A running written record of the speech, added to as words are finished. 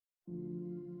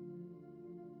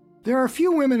There are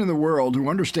few women in the world who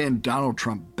understand Donald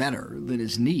Trump better than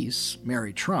his niece,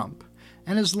 Mary Trump,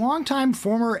 and his longtime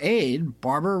former aide,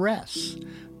 Barbara Ress.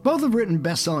 Both have written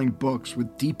best-selling books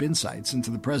with deep insights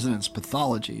into the president's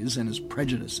pathologies and his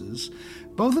prejudices.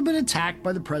 Both have been attacked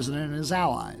by the president and his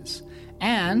allies.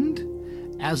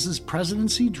 And as this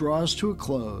presidency draws to a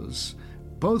close,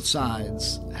 both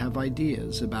sides have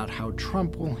ideas about how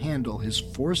Trump will handle his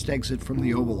forced exit from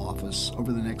the Oval Office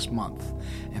over the next month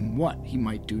and what he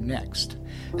might do next.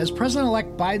 As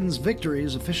President-elect Biden's victory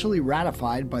is officially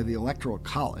ratified by the Electoral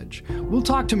College, we'll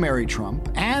talk to Mary Trump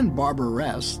and Barbara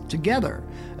Ress together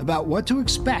about what to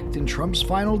expect in Trump's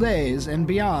final days and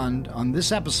beyond on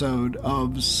this episode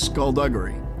of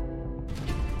Skullduggery.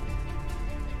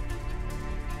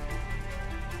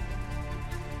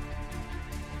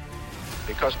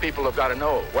 Because people have got to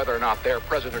know whether or not their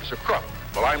president's a crook.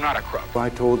 Well, I'm not a crook. I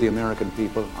told the American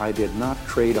people I did not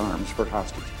trade arms for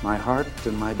hostage. My heart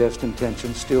and my best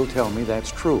intentions still tell me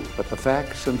that's true, but the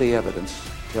facts and the evidence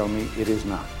tell me it is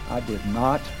not. I did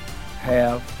not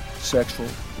have sexual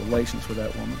relations with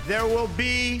that woman. There will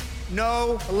be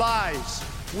no lies.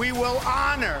 We will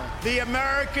honor the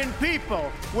American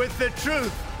people with the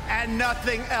truth and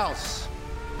nothing else.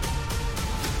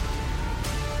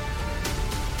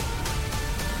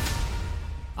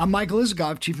 I'm Michael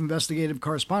Isikoff, Chief Investigative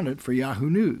Correspondent for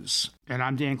Yahoo News. And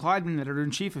I'm Dan Kleideman,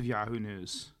 Editor-in-Chief of Yahoo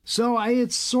News. So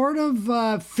it's sort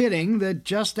of fitting that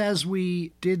just as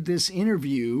we did this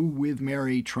interview with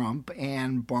Mary Trump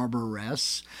and Barbara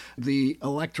Ress, the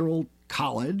Electoral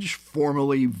College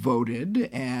formally voted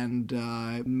and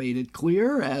made it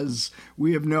clear, as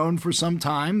we have known for some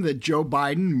time, that Joe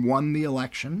Biden won the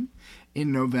election in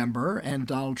November, and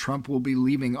Donald Trump will be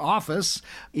leaving office.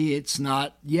 It's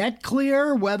not yet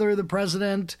clear whether the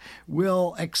president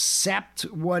will accept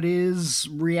what is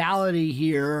reality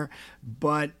here,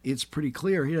 but it's pretty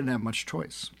clear he doesn't have much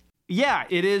choice. Yeah,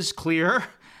 it is clear.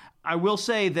 I will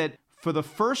say that for the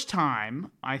first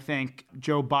time, I think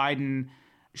Joe Biden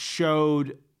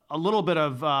showed a little bit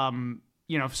of,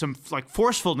 some like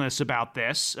forcefulness about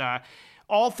this.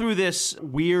 All through this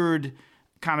weird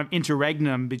kind of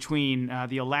interregnum between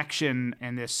the election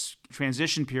and this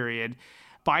transition period,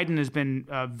 Biden has been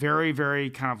very, very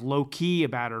kind of low-key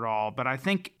about it all. But I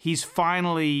think he's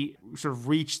finally sort of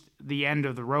reached the end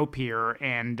of the rope here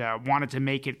and wanted to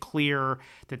make it clear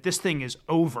that this thing is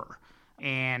over.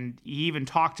 And he even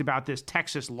talked about this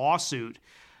Texas lawsuit,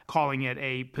 calling it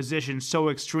a position so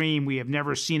extreme we have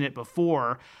never seen it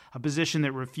before, a position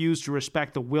that refused to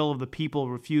respect the will of the people,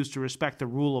 refused to respect the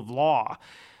rule of law.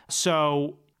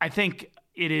 So I think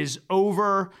it is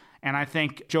over, and I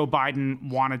think Joe Biden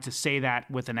wanted to say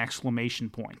that with an exclamation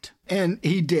point. And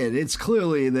he did. It's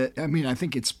clearly that, I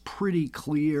think it's pretty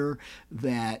clear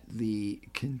that the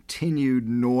continued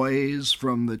noise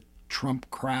from the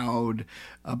Trump crowd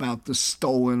about the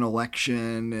stolen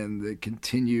election and the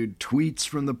continued tweets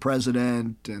from the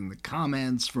president and the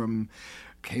comments from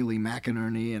Kayleigh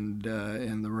McEnany and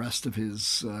the rest of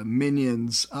his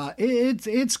minions,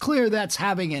 it's clear that's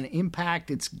having an impact.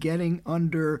 It's getting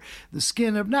under the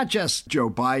skin of not just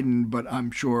Joe Biden, but I'm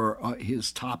sure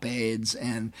his top aides,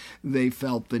 and they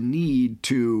felt the need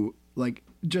to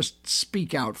just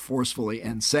speak out forcefully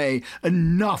and say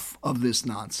enough of this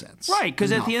nonsense. Right,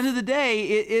 because at the end of the day,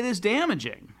 it is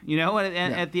damaging.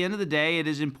 At the end of the day, it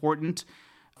is important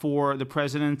for the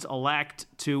president-elect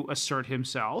to assert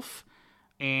himself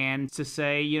and to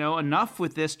say, enough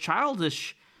with this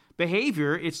childish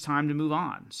behavior, it's time to move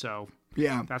on. So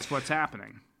yeah, that's what's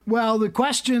happening. Well, the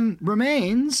question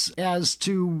remains as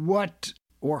to what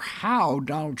or how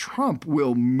Donald Trump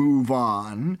will move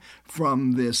on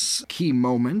from this key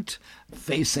moment,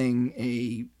 facing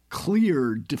a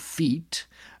clear defeat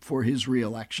for his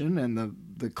reelection and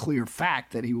the clear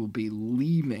fact that he will be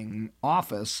leaving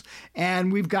office.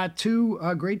 And we've got two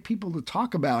great people to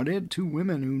talk about it, two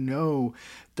women who know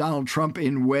Donald Trump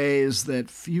in ways that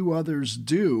few others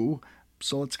do.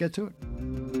 So let's get to it.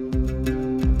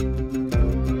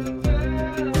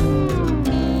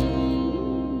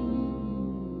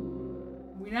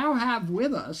 We now have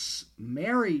with us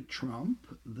Mary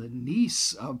Trump, the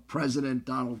niece of President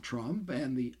Donald Trump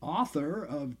and the author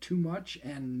of Too Much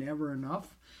and Never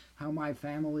Enough: How My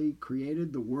Family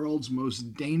Created the World's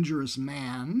Most Dangerous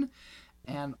Man,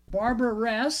 and Barbara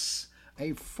Ress,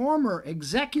 a former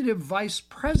executive vice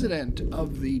president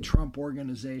of the Trump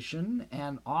Organization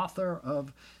and author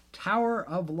of Tower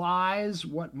of Lies: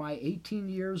 What My 18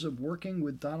 Years of Working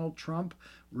with Donald Trump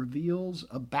Reveals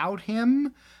About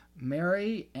Him.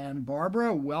 Mary and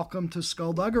Barbara, welcome to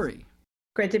Skullduggery.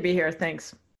 Great to be here.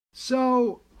 Thanks.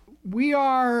 So we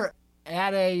are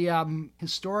At a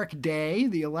historic day,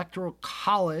 the Electoral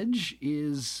College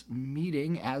is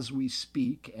meeting as we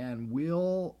speak and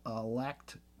will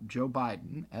elect Joe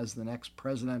Biden as the next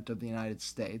president of the United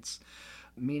States,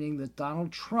 meaning that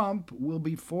Donald Trump will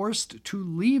be forced to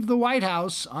leave the White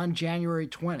House on January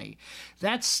 20.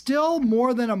 That's still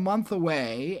more than a month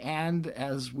away, and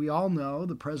as we all know,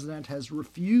 the president has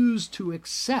refused to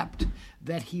accept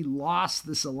that he lost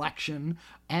this election,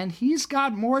 and he's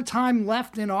got more time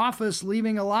left in office,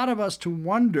 leaving a lot of us to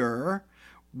wonder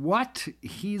what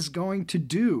he's going to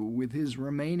do with his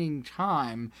remaining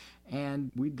time,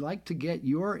 and we'd like to get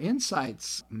your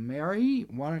insights. Mary,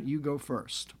 why don't you go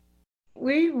first?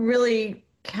 We really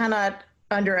cannot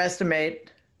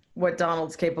underestimate what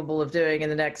Donald's capable of doing in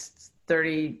the next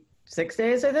 36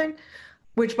 days, I think,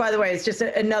 which, by the way, is just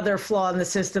another flaw in the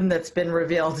system that's been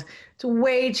revealed. It's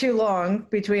way too long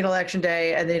between Election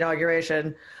Day and the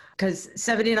inauguration, because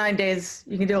 79 days,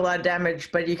 you can do a lot of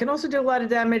damage, but you can also do a lot of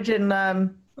damage in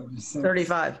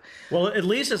 35. Well, at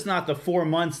least it's not the 4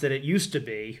 months that it used to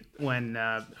be when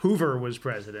Hoover was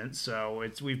president. So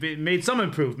we've made some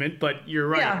improvement, but you're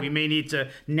right. Yeah. We may need to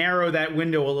narrow that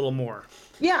window a little more.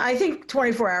 Yeah, I think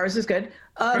 24 hours is good.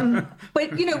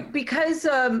 But, because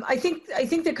I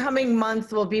think the coming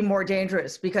month will be more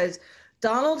dangerous because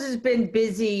Donald has been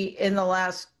busy in the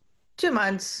last 2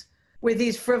 months with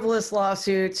these frivolous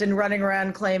lawsuits and running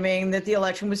around claiming that the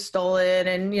election was stolen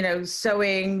and,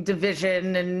 sowing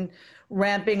division and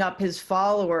ramping up his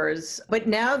followers. But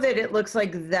now that it looks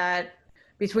like that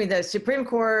between the Supreme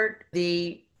Court,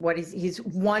 he's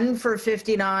 1 for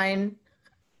 59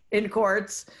 in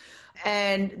courts,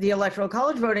 and the Electoral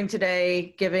College voting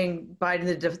today, giving Biden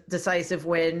the decisive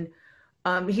win,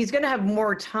 he's going to have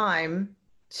more time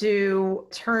to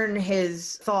turn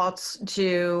his thoughts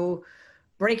to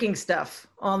breaking stuff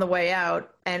on the way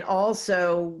out and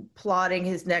also plotting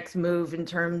his next move in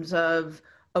terms of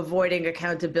avoiding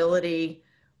accountability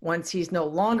once he's no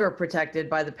longer protected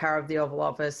by the power of the Oval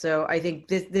Office. So I think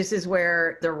this is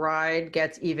where the ride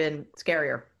gets even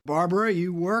scarier. Barbara,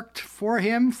 you worked for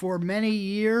him for many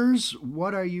years.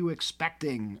 What are you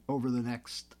expecting over the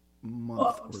next month?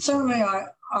 Well, certainly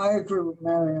I agree with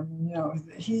Mary. I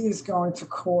mean, he is going to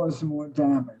cause more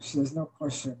damage. There's no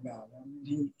question about it.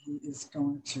 He is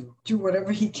going to do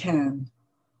whatever he can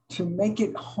to make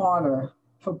it harder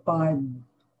for Biden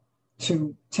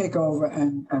to take over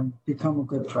and become a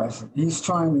good president. He's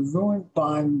trying to ruin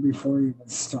Biden before he even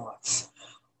starts.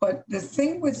 But the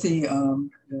thing with the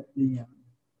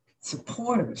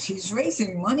supporters, he's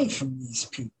raising money from these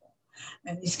people,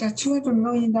 and he's got $200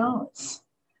 million.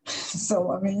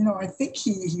 So, I think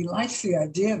he likes the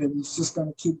idea that he's just going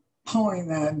to keep pulling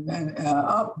that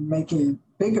up and making it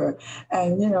bigger.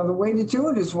 And, the way to do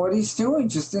it is what he's doing,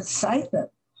 just incite them.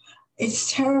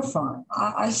 It's terrifying.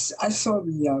 I saw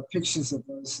the pictures of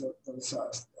those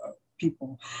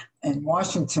people in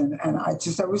Washington, and I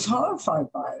was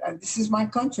horrified by it. This is my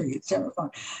country. It's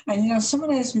terrifying. And,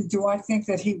 someone asked me, do I think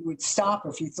that he would stop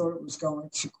if he thought it was going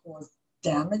to cause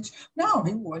damage? No,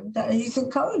 he wouldn't. He's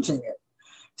encouraging it.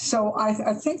 So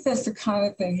I think that's the kind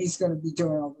of thing he's going to be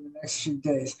doing over the next few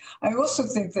days. I also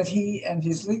think that he and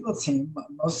his legal team,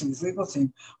 most of his legal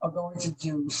team, are going to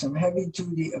do some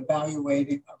heavy-duty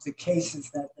evaluating of the cases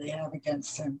that they have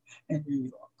against him in New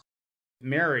York.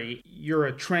 Mary, you're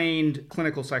a trained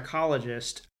clinical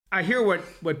psychologist. I hear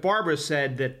what Barbara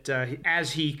said, that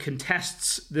as he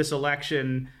contests this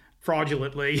election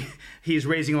fraudulently, he's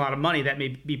raising a lot of money. That may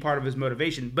be part of his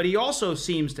motivation. But he also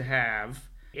seems to have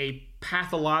a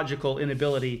pathological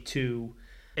inability to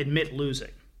admit losing.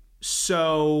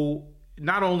 So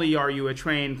not only are you a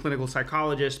trained clinical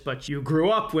psychologist, but you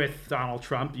grew up with Donald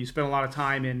Trump. You spent a lot of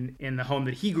time in the home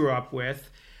that he grew up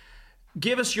with.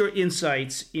 Give us your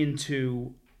insights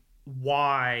into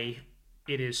why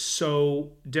it is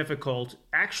so difficult,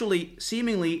 actually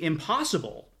seemingly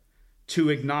impossible, to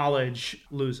acknowledge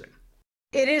losing.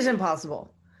 It is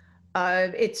impossible.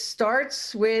 It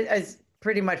starts with, as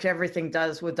pretty much everything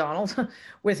does with Donald,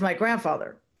 with my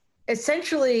grandfather.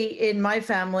 Essentially, in my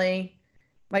family,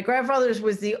 my grandfather's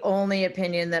was the only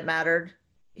opinion that mattered.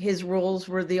 His rules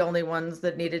were the only ones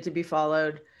that needed to be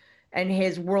followed. And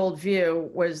his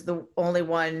worldview was the only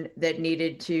one that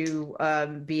needed to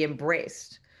be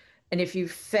embraced. And if you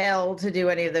failed to do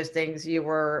any of those things, you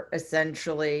were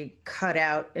essentially cut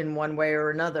out in one way or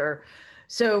another.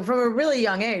 So from a really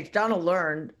young age, Donald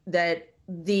learned that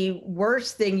the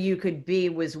worst thing you could be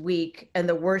was weak, and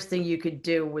the worst thing you could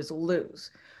do was lose.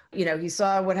 He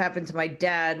saw what happened to my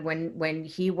dad when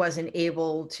he wasn't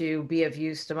able to be of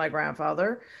use to my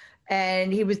grandfather,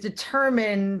 and he was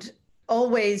determined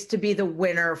always to be the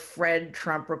winner Fred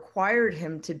Trump required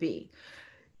him to be.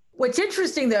 What's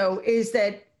interesting, though, is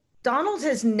that Donald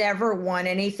has never won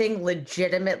anything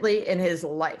legitimately in his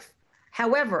life.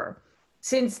 However,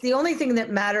 since the only thing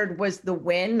that mattered was the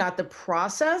win, not the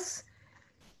process,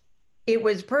 it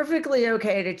was perfectly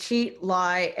okay to cheat,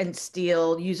 lie, and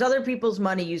steal, use other people's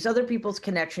money, use other people's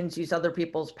connections, use other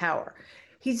people's power.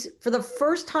 He's, for the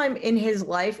first time in his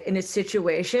life, in a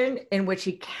situation in which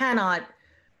he cannot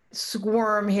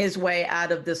squirm his way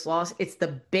out of this loss. It's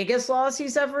the biggest loss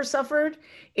he's ever suffered.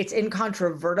 It's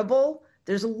incontrovertible.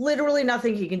 There's literally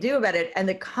nothing he can do about it. And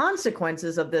the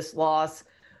consequences of this loss,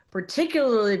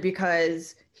 particularly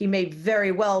because he may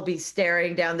very well be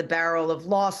staring down the barrel of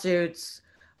lawsuits,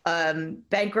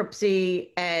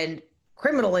 bankruptcy, and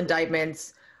criminal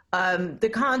indictments,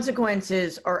 the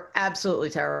consequences are absolutely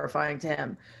terrifying to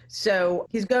him. So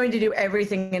he's going to do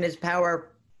everything in his power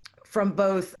from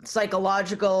both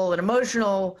psychological and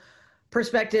emotional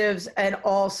perspectives and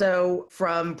also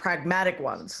from pragmatic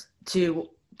ones to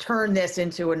turn this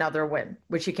into another win,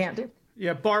 which he can't do.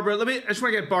 Yeah, Barbara, I just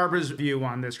want to get Barbara's view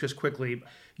on this just quickly.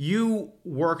 You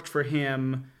worked for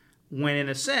him when, in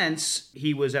a sense,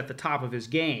 he was at the top of his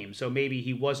game, so maybe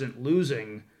he wasn't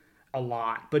losing a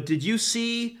lot. But did you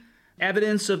see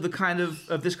evidence of this kind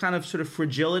of sort of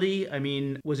fragility? I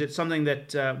mean, was it something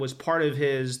that was part of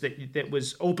his, that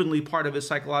was openly part of his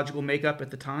psychological makeup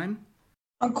at the time?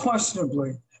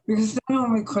 Unquestionably, because not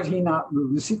only could he not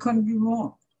lose, he couldn't be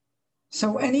wrong.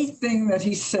 So anything that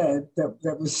he said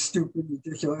that was stupid,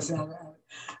 ridiculous, and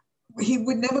he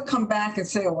would never come back and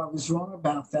say, oh, I was wrong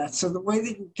about that. So the way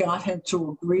that you got him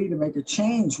to agree to make a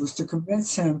change was to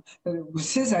convince him that it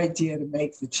was his idea to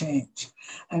make the change.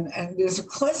 And there's a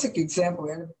classic example.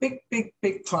 We had a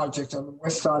big project on the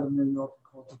west side of New York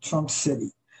called the Trump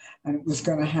City. And it was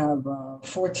going to have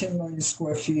 14 million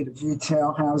square feet of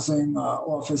retail, housing,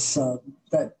 office,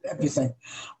 everything,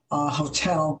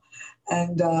 hotel.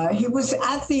 And he was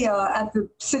at the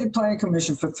City Planning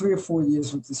Commission for 3 or 4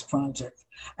 years with this project,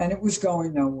 and it was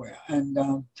going nowhere. And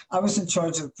I was in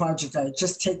charge of the project. I had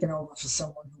just taken over for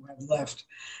someone who had left,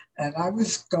 and I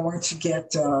was going to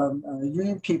get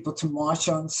union people to march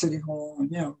on City Hall and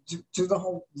do the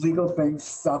whole legal thing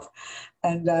stuff.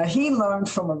 And he learned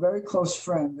from a very close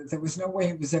friend that there was no way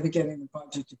he was ever getting the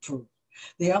project approved.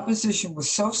 The opposition was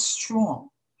so strong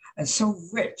and so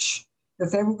rich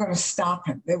that they were going to stop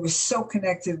him. They were so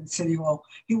connected in City Hall,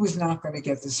 he was not going to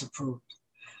get this approved.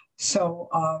 So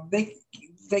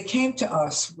they came to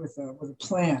us with a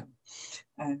plan,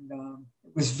 and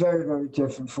it was very, very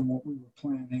different from what we were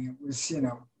planning. It was,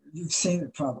 you've seen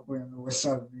it probably on the west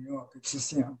side of New York. It's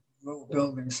just, little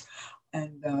buildings.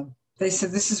 And they said,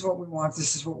 this is what we want,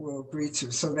 this is what we'll agree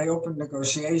to. So they opened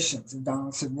negotiations, and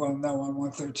Donald said, well, no, I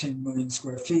want 13 million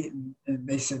square feet. And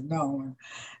they said no. And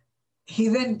he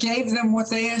then gave them what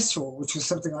they asked for, which was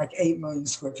something like 8 million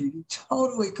square feet. He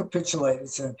totally capitulated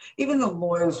to them. Even the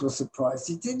lawyers were surprised.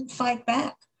 He didn't fight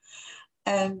back.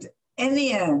 And in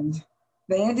the end,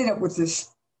 they ended up with this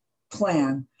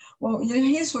plan. Well,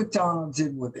 here's what Donald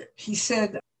did with it. He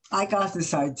said, I got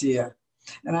this idea,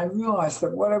 and I realized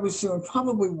that what I was doing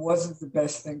probably wasn't the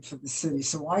best thing for the city.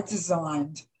 So I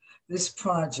designed this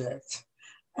project,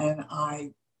 and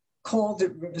I called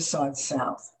it Riverside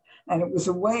South. And it was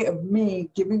a way of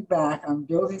me giving back. I'm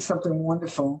building something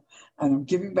wonderful, and I'm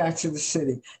giving back to the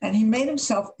city. And he made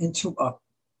himself into a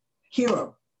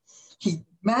hero. He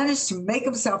managed to make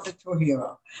himself into a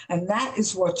hero. And that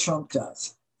is what Trump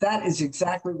does. That is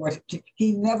exactly what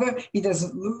he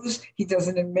doesn't lose. He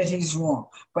doesn't admit he's wrong.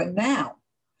 But now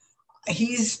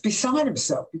he's beside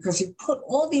himself because he put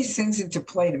all these things into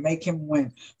play to make him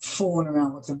win, fooling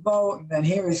around with the vote. And then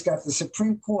here he's got the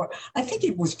Supreme Court. I think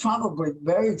he was probably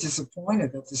very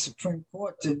disappointed that the Supreme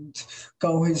Court didn't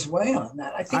go his way on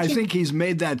that. I think he's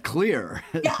made that clear.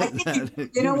 Yeah, I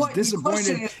think he was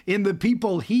disappointed in the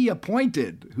people he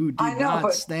appointed who did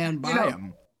not stand by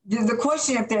him. The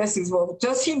question you have to ask is, well,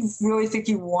 does he really think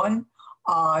he won?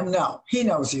 No, he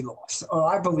knows he lost. Oh,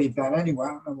 I believe that anyway.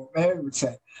 I don't know what Mary would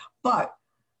say. But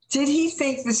did he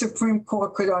think the Supreme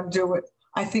Court could undo it?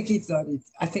 I think he thought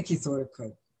it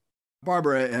could.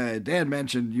 Barbara, Dan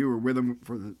mentioned you were with him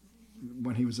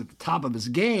when he was at the top of his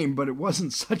game, but it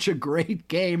wasn't such a great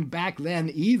game back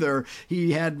then either.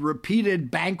 He had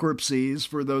repeated bankruptcies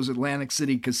for those Atlantic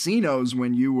City casinos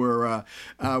when you were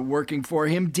working for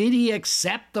him. Did he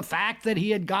accept the fact that he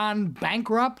had gone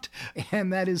bankrupt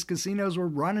and that his casinos were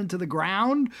run into the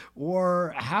ground?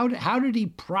 Or how did he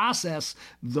process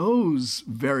those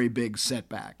very big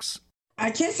setbacks? I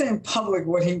can't say in public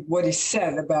what he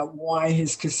said about why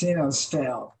his casinos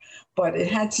failed, but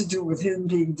it had to do with him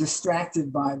being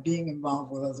distracted by being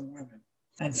involved with other women.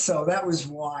 And so that was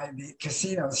why the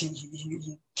casinos,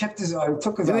 he kept his eye,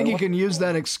 took his eye. Do you think off he can the use ball.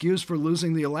 that excuse for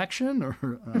losing the election? Or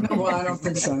No, well, I don't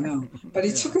think so, no. But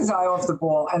he took his eye off the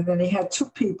ball, and then he had two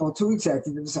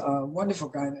executives, a wonderful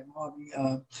guy named Harvey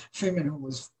Freeman, who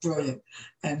was brilliant,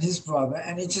 and his brother,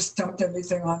 and he just dumped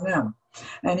everything on them.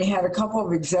 And he had a couple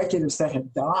of executives that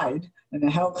had died in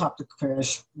a helicopter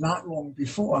crash not long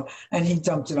before, and he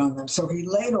dumped it on them. So he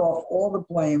laid off all the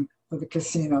blame for the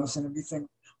casinos and everything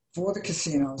for the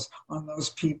casinos on those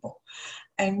people.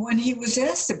 And when he was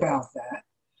asked about that,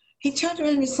 he turned around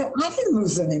and he said, I didn't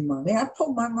lose any money. I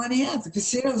pulled my money out. The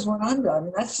casinos went under. I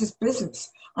mean, that's just business.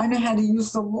 I know how to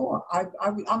use the law.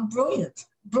 I'm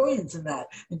brilliant in that,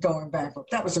 in going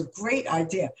bankrupt. That was a great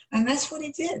idea. And that's what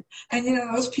he did. And,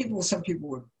 those people, some people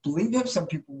would believe him, some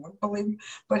people wouldn't believe him.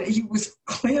 But he was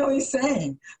clearly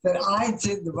saying that I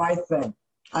did the right thing.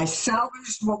 I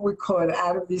salvaged what we could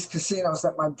out of these casinos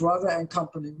that my brother and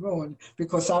company ruined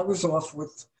because I was off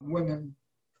with women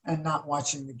and not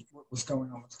watching what was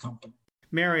going on with the company.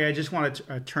 Mary, I just want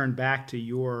to turn back to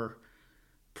your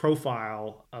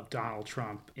profile of Donald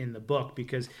Trump in the book,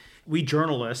 because we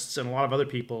journalists and a lot of other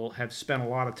people have spent a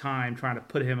lot of time trying to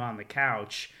put him on the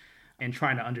couch and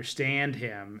trying to understand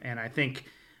him. And I think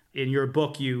in your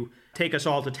book, you take us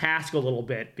all to task a little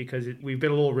bit because we've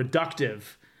been a little reductive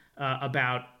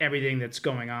about everything that's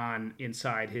going on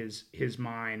inside his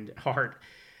mind, heart.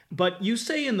 But you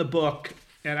say in the book,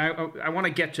 and I want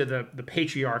to get to the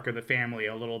patriarch of the family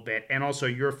a little bit, and also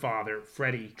your father,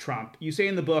 Freddie Trump. You say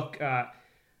in the book,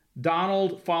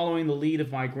 Donald, following the lead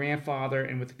of my grandfather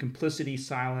and with the complicity,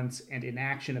 silence, and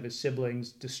inaction of his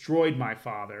siblings, destroyed my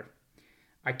father.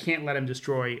 I can't let him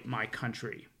destroy my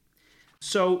country.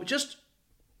 So just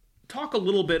talk a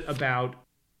little bit about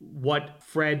what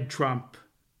Fred Trump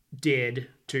did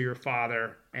to your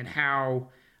father and how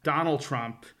Donald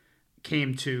Trump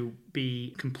came to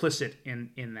be complicit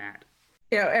in that.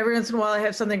 Every once in a while I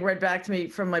have something read back to me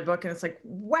from my book and it's like,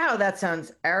 wow, that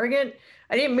sounds arrogant.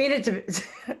 I didn't mean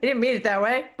it that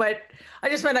way, but I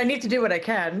just meant I need to do what I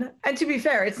can. And to be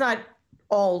fair, it's not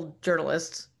all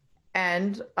journalists.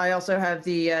 And I also have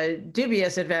the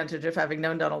dubious advantage of having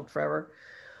known Donald forever.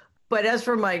 But as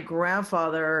for my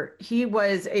grandfather, he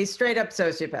was a straight up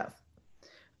sociopath.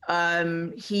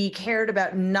 He cared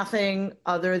about nothing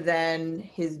other than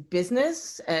his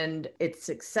business and its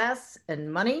success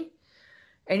and money.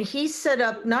 And he set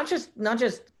up not just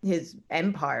his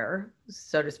empire,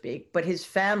 so to speak, but his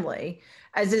family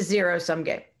as a zero-sum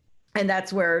game. And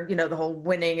that's where, the whole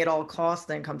winning at all costs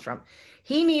thing comes from.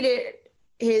 He needed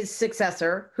his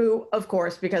successor, who, of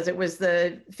course, because it was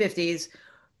the 50s,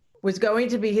 was going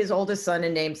to be his oldest son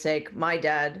and namesake, my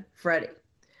dad, Freddie.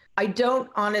 I don't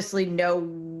honestly know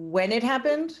when it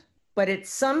happened, but at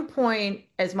some point,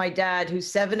 as my dad,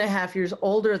 who's 7.5 years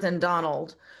older than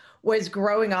Donald, was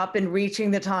growing up and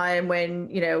reaching the time when,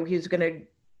 he was going to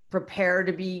prepare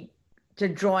to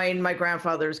join my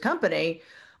grandfather's company,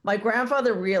 my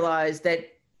grandfather realized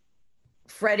that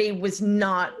Freddie was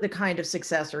not the kind of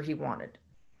successor he wanted.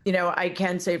 I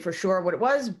can say for sure what it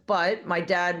was, but my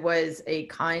dad was a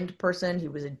kind person. He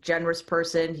was a generous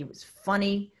person. He was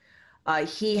funny.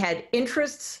 He had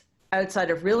interests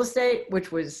outside of real estate,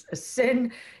 which was a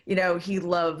sin. He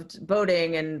loved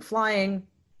boating and flying.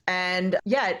 And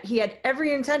yet he had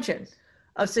every intention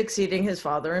of succeeding his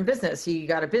father in business. He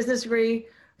got a business degree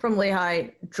from Lehigh,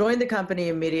 joined the company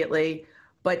immediately,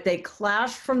 but they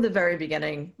clashed from the very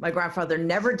beginning. My grandfather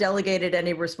never delegated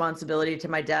any responsibility to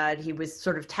my dad. He was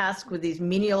sort of tasked with these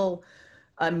menial,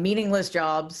 meaningless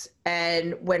jobs.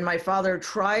 And when my father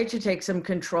tried to take some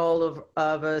control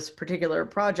of a particular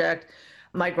project,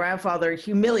 my grandfather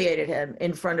humiliated him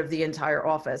in front of the entire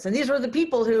office. And these were the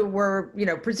people who were,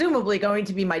 presumably going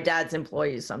to be my dad's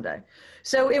employees someday.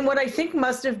 So in what I think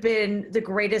must have been the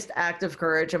greatest act of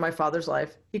courage in my father's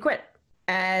life, he quit.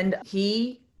 And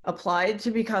he applied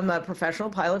to become a professional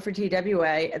pilot for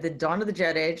TWA at the dawn of the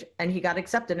jet age. And he got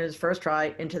accepted in his first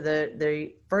try into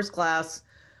the first class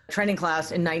training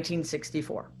class in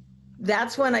 1964.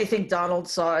 That's when I think Donald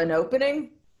saw an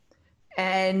opening.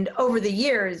 And over the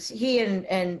years, he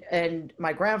and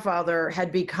my grandfather had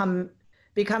becoming,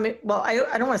 well, I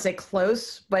don't want to say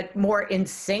close, but more in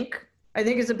sync, I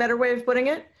think is a better way of putting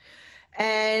it.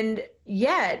 And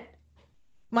yet,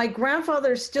 my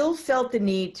grandfather still felt the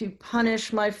need to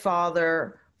punish my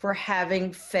father for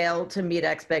having failed to meet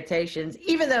expectations,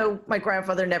 even though my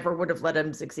grandfather never would have let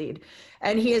him succeed.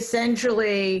 And he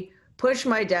essentially pushed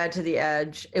my dad to the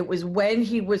edge. It was when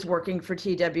he was working for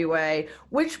TWA,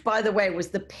 which, by the way, was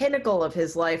the pinnacle of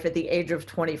his life at the age of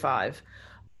 25,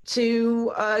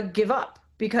 to give up.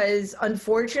 Because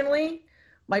unfortunately,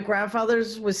 my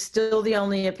grandfather's was still the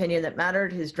only opinion that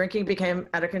mattered. His drinking became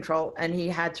out of control, and he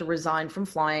had to resign from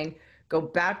flying, go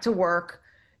back to work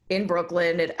in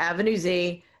Brooklyn at Avenue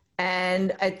Z.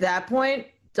 And at that point,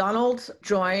 Donald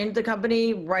joined the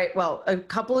company a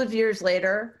couple of years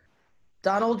later.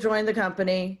 Donald joined the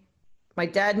company. My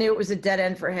dad knew it was a dead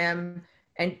end for him.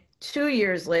 And 2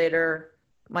 years later,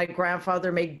 my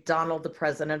grandfather made Donald the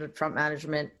president of Trump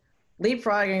Management,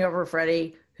 leapfrogging over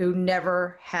Freddie, who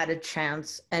never had a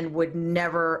chance and would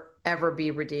never, ever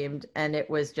be redeemed. And it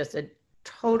was just it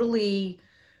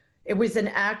was an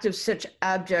act of such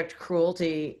abject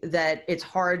cruelty that it's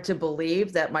hard to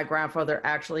believe that my grandfather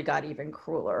actually got even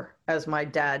crueler as my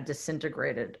dad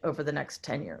disintegrated over the next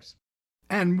 10 years.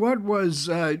 And what was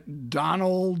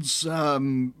Donald's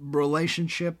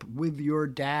relationship with your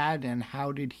dad, and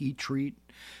how did he treat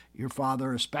your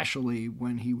father, especially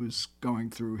when he was going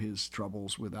through his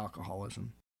troubles with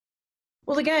alcoholism?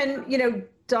 Well, again,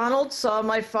 Donald saw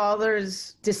my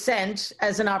father's dissent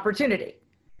as an opportunity,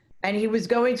 and he was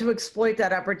going to exploit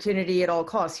that opportunity at all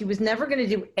costs. He was never going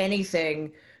to do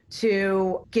anything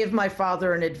to give my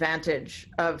father an advantage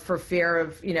for fear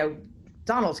of,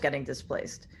 Donald's getting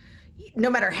displaced,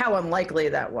 no matter how unlikely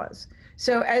that was.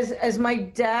 So as my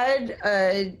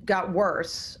dad got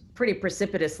worse pretty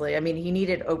precipitously, I mean, he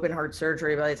needed open heart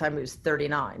surgery by the time he was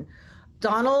 39,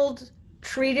 Donald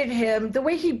treated him the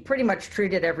way he pretty much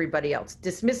treated everybody else,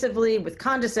 dismissively, with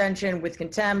condescension, with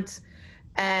contempt.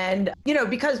 And,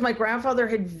 because my grandfather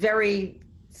had very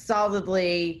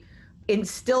solidly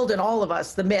instilled in all of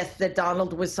us the myth that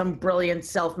Donald was some brilliant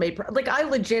self-made, I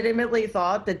legitimately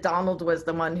thought that Donald was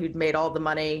the one who'd made all the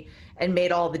money and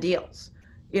made all the deals,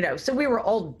 so we were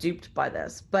all duped by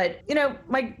this. But,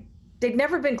 they'd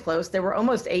never been close. They were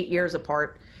almost 8 years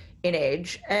apart in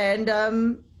age. And,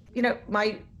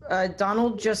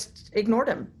 Donald just ignored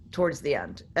him towards the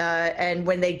end. And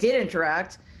when they did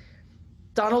interact,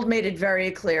 Donald made it very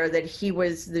clear that he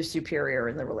was the superior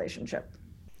in the relationship.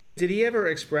 Did he ever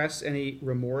express any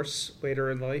remorse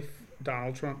later in life,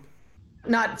 Donald Trump?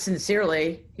 Not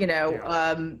sincerely,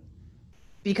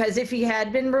 because if he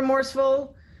had been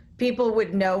remorseful, people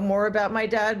would know more about my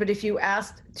dad. But if you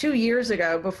asked 2 years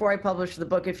ago, before I published the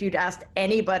book, if you'd asked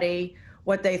anybody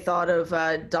what they thought of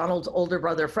Donald's older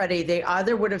brother, Freddie, they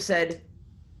either would have said,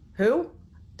 who?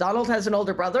 Donald has an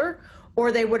older brother? Or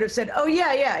they would have said, oh,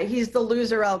 yeah, he's the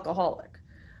loser alcoholic.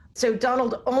 So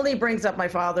Donald only brings up my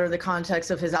father in the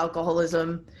context of his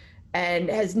alcoholism and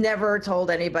has never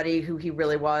told anybody who he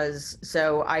really was.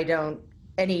 So I don't,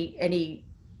 any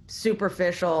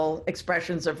superficial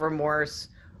expressions of remorse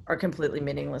are completely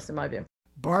meaningless in my view.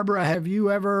 Barbara, have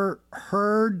you ever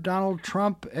heard Donald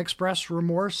Trump express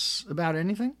remorse about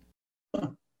anything?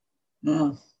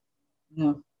 No.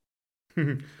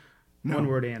 One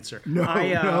word answer.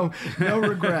 No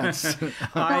regrets. He'll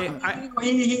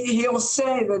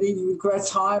say that he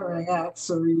regrets hiring X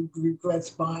or he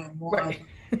regrets buying Y.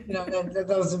 Right.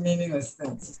 Those are meaningless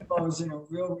things. I suppose,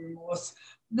 real remorse.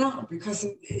 No, because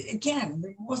again,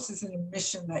 remorse is an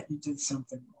admission that you did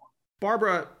something wrong.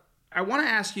 Barbara, I want to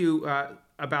ask you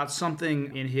about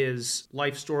something in his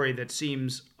life story that's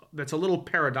a little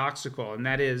paradoxical, and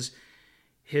that is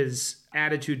his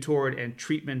attitude toward and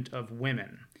treatment of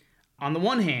women. On the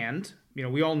one hand,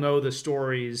 we all know the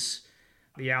stories,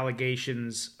 the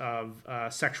allegations of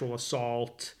sexual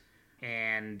assault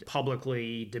and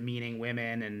publicly demeaning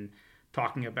women and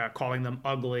talking about calling them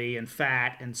ugly and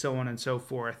fat and so on and so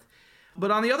forth.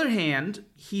 But on the other hand,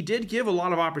 he did give a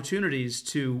lot of opportunities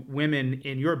to women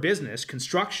in your business,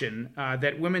 construction,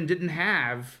 that women didn't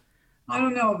have. I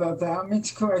don't know about that. I mean,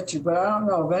 to correct you, but I don't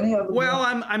know of any other.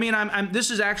 Well, this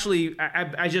is actually,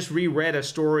 I just reread a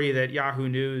story that Yahoo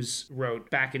News wrote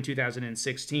back in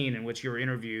 2016 in which you were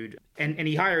interviewed, and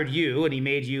he hired you, and he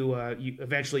made you,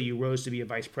 eventually you rose to be a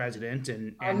vice president.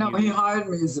 He hired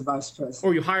me as a vice president.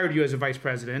 Or you hired you as a vice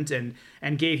president and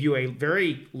gave you a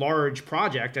very large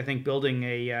project, I think building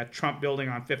a Trump building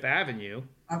on Fifth Avenue.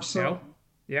 Absolutely.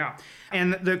 Yeah.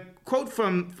 And the quote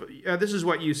from, this is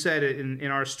what you said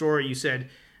in our story. You said,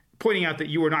 pointing out that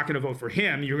you were not going to vote for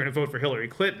him, you were going to vote for Hillary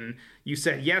Clinton. You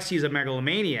said, yes, he's a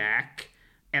megalomaniac,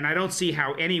 and I don't see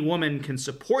how any woman can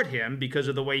support him because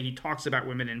of the way he talks about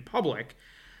women in public.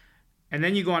 And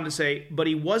then you go on to say, but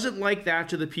he wasn't like that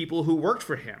to the people who worked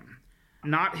for him,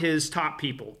 not his top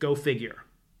people. Go figure.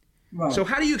 Right. So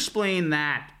how do you explain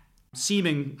that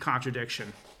seeming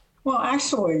contradiction? Well,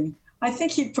 actually, I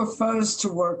think he prefers to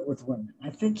work with women. I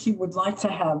think he would like to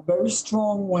have very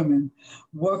strong women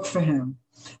work for him.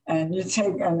 And you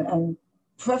take, and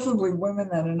preferably women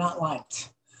that are not liked,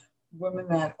 women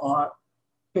that are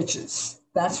bitches.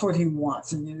 That's what he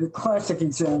wants. And the classic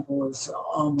example is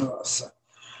Omarosa.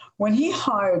 When he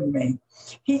hired me,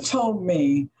 he told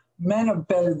me men are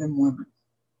better than women.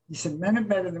 He said, men are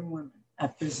better than women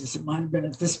at business. It might have been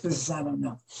at this business, I don't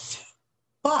know.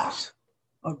 But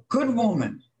a good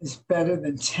woman is better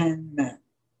than 10 men,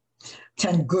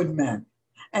 10 good men.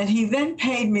 And he then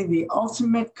paid me the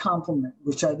ultimate compliment,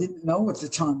 which I didn't know at the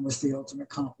time was the ultimate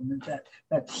compliment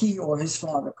that he or his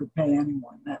father could pay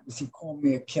anyone. That was, he called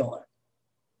me a killer.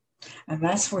 And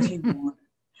that's what he wanted.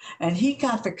 And he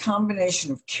got the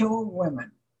combination of killer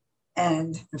women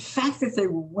and the fact that they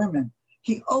were women.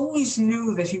 He always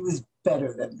knew that he was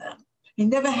better than them. He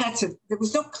never had to, there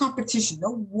was no competition.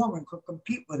 No woman could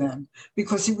compete with him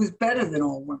because he was better than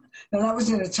all women. Now, that was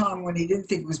in a time when he didn't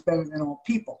think he was better than all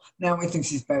people. Now he thinks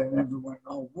he's better than everyone in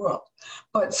the whole world.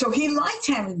 But so he liked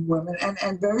having women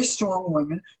and very strong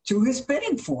women do his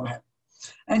bidding for him.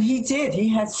 And he did. He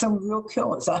had some real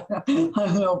killers. I don't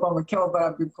know if I'm a killer, but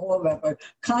I've been called that by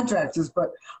contractors. But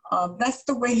that's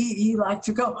the way he liked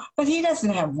to go. But he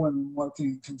doesn't have women working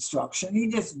in construction.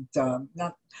 He doesn't.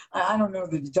 I don't know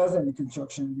that he does any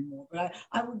construction anymore. But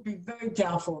I would be very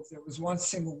doubtful if there was one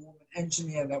single woman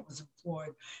engineer that was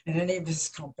employed in any of his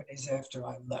companies after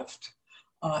I left.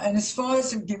 And as far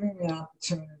as him giving me an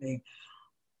opportunity,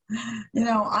 you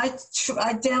know, I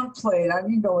downplayed. I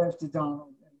didn't go after Donald.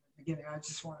 Beginning. I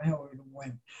just want Hillary to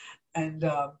win. And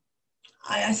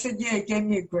I said, yeah, it gave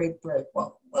me a great break.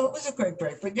 Well, it was a great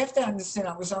break, but you have to understand,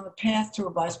 I was on the path to a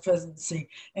vice presidency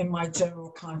in my general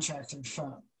contracting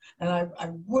firm. And I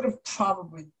would have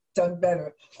probably done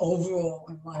better overall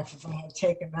in life if I had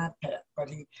taken that path.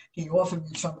 But he offered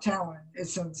me Trump Tower, and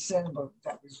it's understandable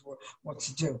that was what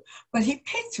to do. But he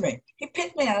picked me. He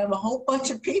picked me out of a whole bunch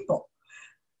of people.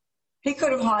 He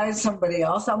could have hired somebody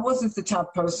else. I wasn't the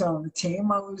top person on the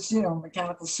team. I was,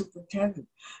 mechanical superintendent.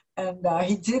 And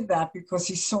he did that because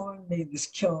he saw in me this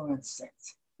killer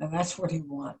instinct. And that's what he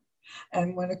wanted.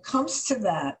 And when it comes to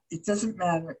that, it doesn't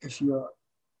matter if you're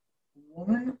a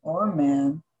woman or a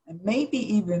man, and maybe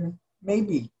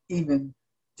even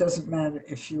doesn't matter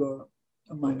if you're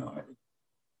a minority.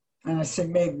 And I say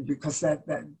maybe because that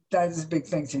is a big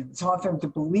thing to him. It's hard for him to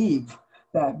believe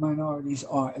that minorities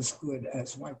are as good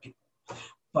as white people.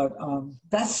 But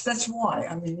that's why.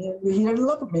 I mean, he didn't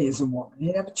look at me as a woman.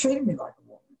 He never treated me like a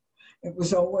woman. It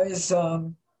was always,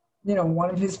 one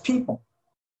of his people.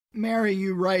 Mary,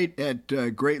 you write at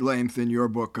great length in your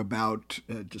book about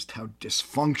just how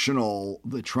dysfunctional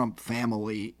the Trump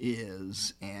family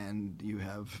is, and you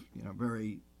have,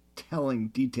 very telling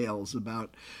details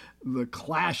about the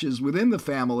clashes within the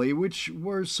family, which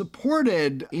were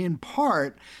supported in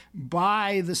part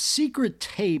by the secret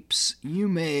tapes you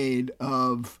made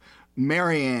of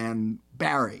Marianne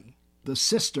Barry, the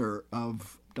sister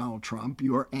of Donald Trump,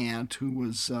 your aunt, who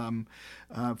was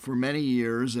for many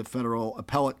years a federal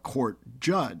appellate court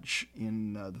judge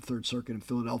in the Third Circuit in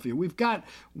Philadelphia. We've got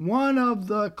one of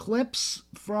the clips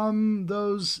from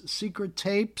those secret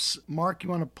tapes. Mark, you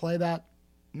want to play that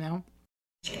now?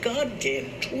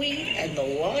 Goddamn tweet and the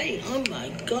lying. Oh my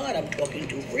God, I'm talking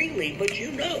too freely, but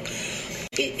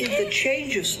the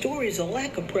change of stories, the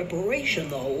lack of preparation,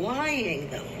 the lying,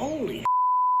 the holy.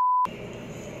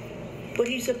 But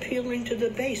he's appealing to the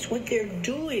base, what they're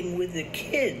doing with the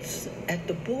kids at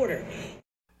the border.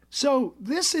 So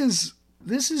this is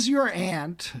your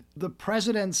aunt, the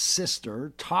president's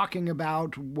sister, talking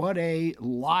about what a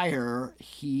liar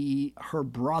her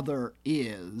brother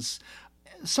is.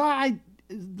 So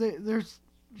there's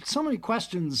so many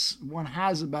questions one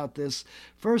has about this.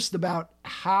 First, about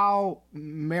how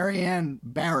Marianne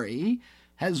Barry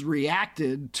has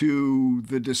reacted to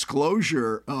the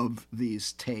disclosure of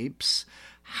these tapes,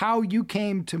 how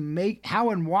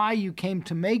and why you came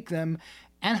to make them,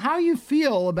 and how you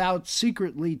feel about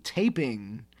secretly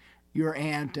taping your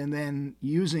aunt and then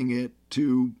using it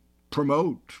to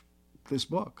promote this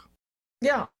book.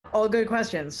 Yeah, all good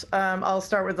questions. I'll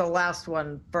start with the last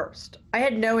one first. I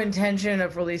had no intention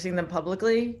of releasing them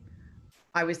publicly.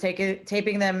 I was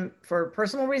taping them for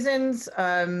personal reasons.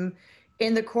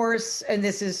 In the course, and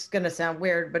this is going to sound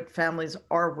weird, but families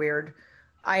are weird,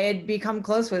 I had become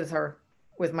close with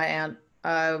my aunt.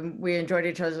 We enjoyed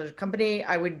each other's company.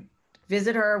 I would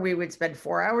visit her. We would spend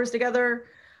 4 hours together.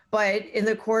 But in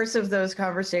the course of those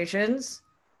conversations,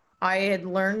 I had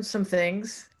learned some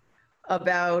things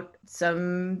about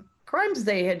some crimes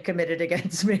they had committed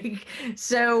against me.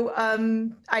 So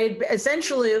I had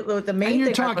essentially, the main thing. And you're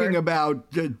thing talking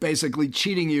about basically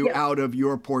cheating you Yep. out of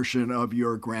your portion of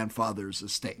your grandfather's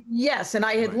estate. Yes, and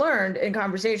I had learned in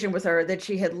conversation with her that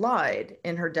she had lied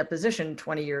in her deposition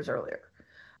 20 years earlier.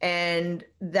 And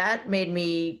that made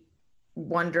me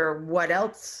wonder what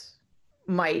else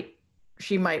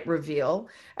she might reveal.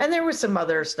 And there was some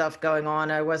other stuff going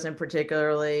on. I wasn't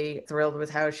particularly thrilled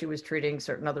with how she was treating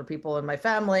certain other people in my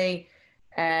family.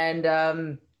 And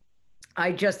I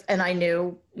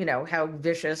knew, how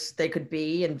vicious they could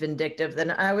be and vindictive.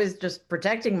 And I was just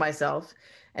protecting myself.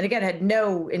 And again, had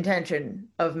no intention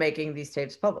of making these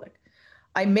tapes public.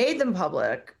 I made them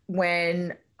public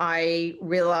when I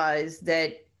realized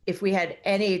that if we had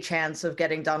any chance of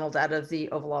getting Donald out of the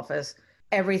Oval Office,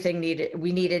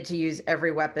 we needed to use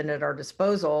every weapon at our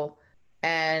disposal.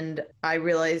 And I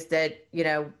realized that,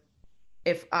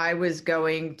 if I was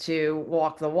going to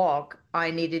walk the walk,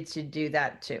 I needed to do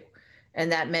that too.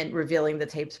 And that meant revealing the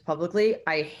tapes publicly.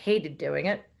 I hated doing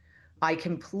it. I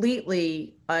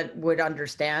completely would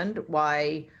understand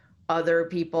why other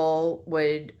people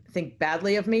would think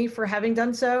badly of me for having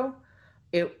done so.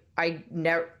 I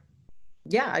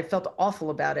felt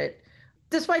awful about it,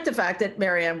 despite the fact that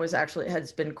Marianne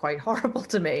has been quite horrible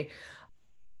to me.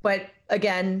 But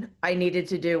again, I needed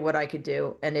to do what I could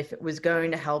do. And if it was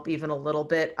going to help even a little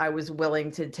bit, I was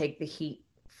willing to take the heat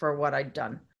for what I'd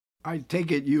done. I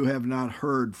take it you have not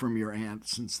heard from your aunt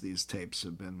since these tapes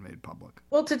have been made public.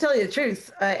 Well, to tell you the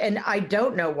truth, and I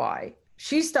don't know why,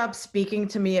 she stopped speaking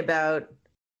to me about,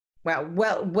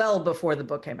 well before the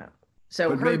book came out.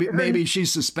 So but maybe she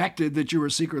suspected that you were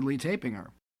secretly taping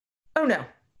her. Oh, no.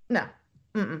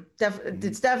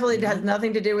 It's definitely has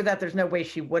nothing to do with that. There's no way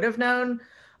she would have known.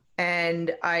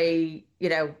 And I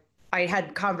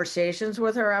had conversations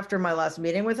with her after my last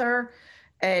meeting with her,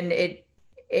 and it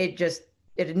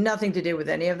had nothing to do with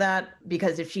any of that,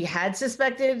 because if she had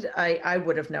suspected, I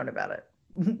would have known about it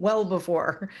well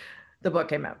before the book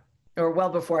came out, or well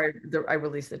before I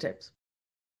released the tapes.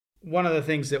 One of the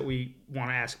things that we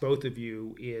want to ask both of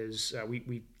you is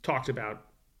we talked about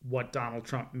what Donald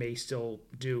Trump may still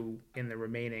do in the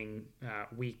remaining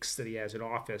weeks that he has in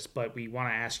office, but we want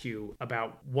to ask you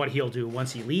about what he'll do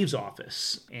once he leaves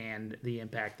office and the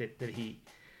impact that he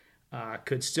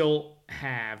could still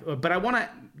have. But I want to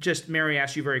just, Mary,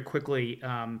 ask you very quickly,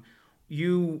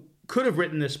 you could have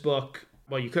written this book,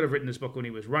 you could have written this book when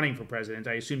he was running for president.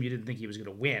 I assume you didn't think he was going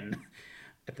to win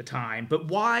at the time, but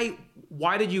why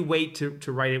did you wait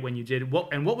to write it when you did?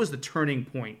 What was the turning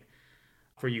point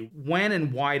for you? When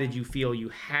and why did you feel you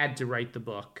had to write the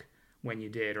book when you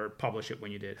did, or publish it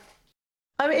when you did?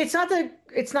 I mean, it's not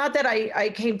that I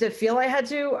came to feel I had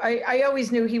to. I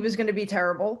always knew he was going to be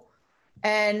terrible,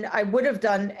 and I would have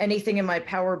done anything in my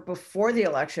power before the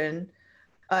election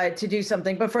to do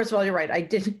something. But first of all, you're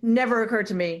right. Never occurred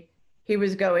to me he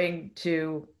was going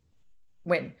to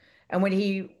win. And when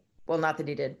not that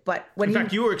he did, but when in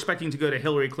fact, you were expecting to go to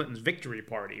Hillary Clinton's victory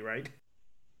party, right?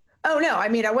 Oh, no. I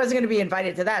mean, I wasn't going to be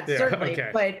invited to that, certainly. Okay.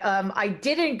 But I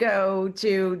didn't go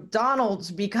to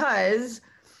Donald's because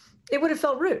it would have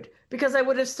felt rude, because I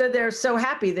would have stood there so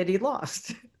happy that he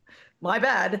lost. My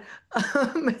bad.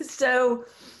 So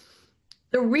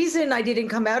the reason I didn't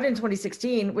come out in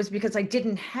 2016 was because I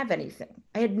didn't have anything.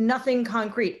 I had nothing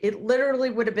concrete. It literally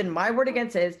would have been my word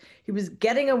against his. He was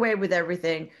getting away with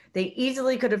everything. They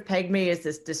easily could have pegged me as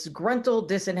this disgruntled,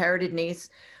 disinherited niece.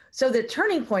 So the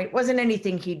turning point wasn't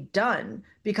anything he'd done,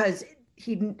 because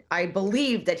I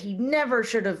believe that he never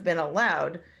should have been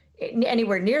allowed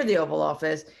anywhere near the Oval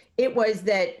Office. It was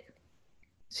that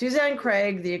Suzanne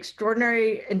Craig, the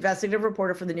extraordinary investigative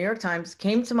reporter for the New York Times,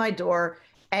 came to my door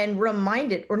and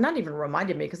not even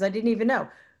reminded me, because I didn't even know,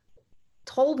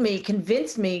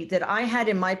 convinced me that I had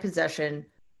in my possession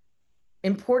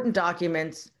important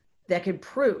documents that could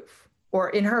prove, or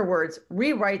in her words,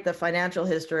 rewrite the financial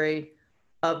history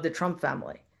of the Trump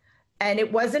family. And it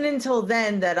wasn't until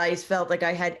then that I felt like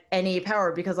I had any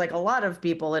power, because like a lot of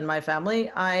people in my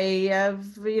family, I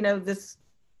have, this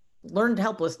learned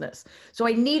helplessness. So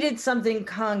I needed something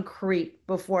concrete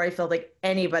before I felt like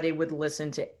anybody would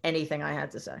listen to anything I had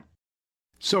to say.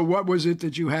 So what was it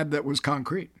that you had that was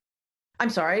concrete? I'm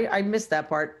sorry, I missed that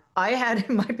part. I had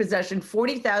in my possession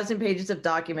 40,000 pages of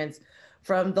documents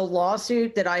from the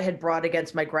lawsuit that I had brought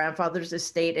against my grandfather's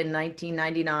estate in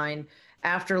 1999,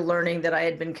 after learning that I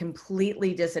had been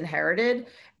completely disinherited.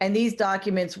 And these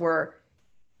documents were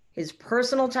his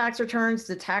personal tax returns,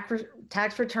 the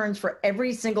tax returns for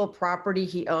every single property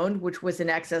he owned, which was in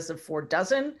excess of 4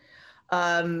 dozen,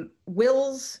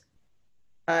 wills,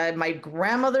 my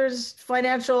grandmother's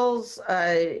financials,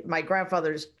 my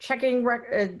grandfather's checking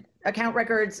account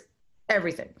records,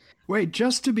 everything. Wait,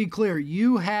 just to be clear,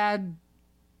 you had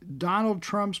Donald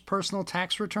Trump's personal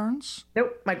tax returns?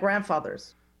 Nope, my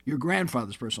grandfather's. Your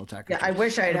grandfather's personal tax returns. Yeah, I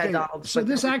wish I had Donald's. So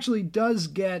this actually does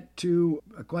get to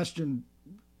a question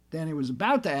Danny was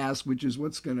about to ask, which is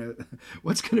what's gonna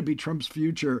be Trump's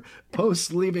future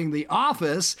post leaving the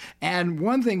office. And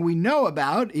one thing we know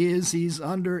about is he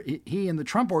and the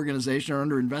Trump Organization are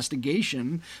under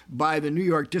investigation by the New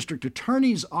York District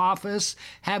Attorney's Office.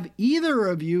 Have either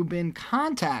of you been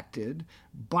contacted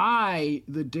by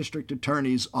the District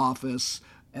Attorney's Office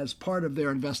as part of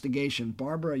their investigation?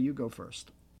 Barbara, you go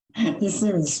first. You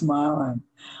see me smiling.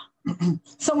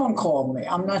 Someone called me.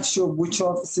 I'm not sure which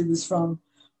office he was from.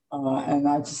 And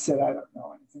I just said, I don't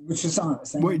know anything, which was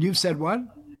honest. Wait, you said what?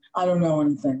 I don't know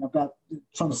anything about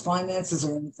Trump's finances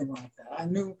or anything like that. I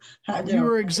knew how, you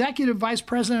were executive vice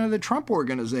president of the Trump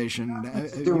Organization.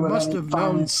 You must have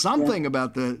known something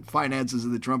about the finances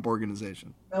of the Trump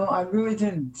Organization. No, I really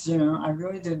didn't. I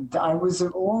really didn't. I was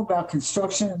all about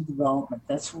construction and development.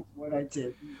 That's what I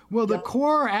did. Well, the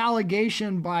core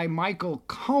allegation by Michael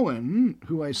Cohen,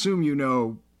 who I assume you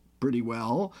know pretty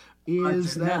well,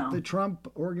 is that the Trump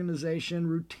Organization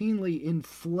routinely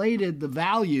inflated the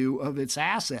value of its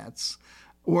assets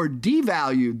or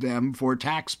devalued them for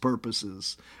tax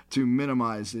purposes to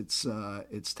minimize its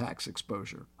tax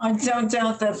exposure. I don't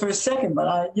doubt that for a second, but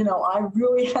I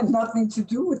really had nothing to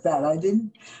do with that. I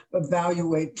didn't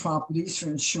evaluate properties for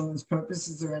insurance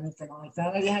purposes or anything like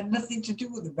that. I had nothing to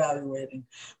do with evaluating.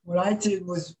 What I did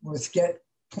was get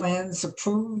plans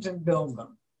approved and build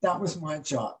them. That was my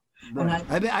job. Right.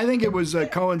 I think it was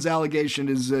Cohen's allegation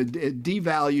is it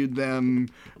devalued them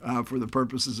for the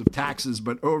purposes of taxes,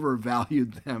 but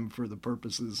overvalued them for the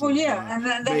purposes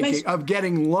of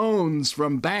getting loans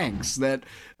from banks that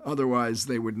otherwise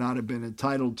they would not have been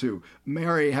entitled to.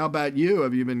 Mary, how about you?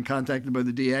 Have you been contacted by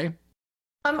the DA?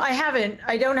 I haven't.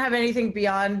 I don't have anything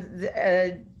beyond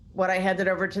what I handed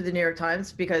over to the New York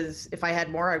Times, because if I had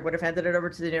more, I would have handed it over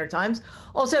to the New York Times.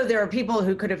 Also, there are people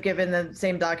who could have given the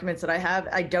same documents that I have.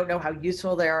 I don't know how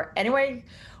useful they are anyway,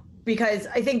 because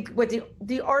I think what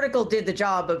the article did the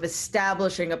job of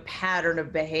establishing a pattern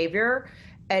of behavior,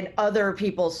 and other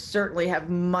people certainly have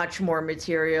much more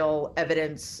material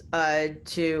evidence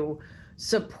to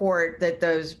support that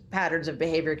those patterns of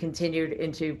behavior continued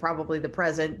into probably the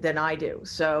present than I do.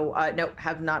 So no,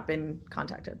 have not been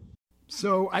contacted.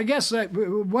 So I guess,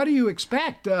 what do you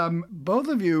expect? Both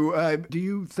of you, do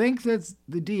you think that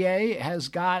the DA has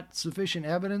got sufficient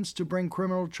evidence to bring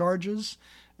criminal charges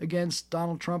against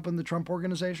Donald Trump and the Trump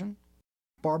Organization?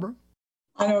 Barbara?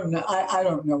 I don't know. I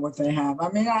don't know what they have. I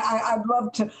mean, I'd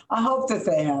love to. I hope that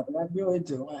they have it. I really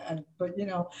do. But,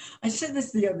 I said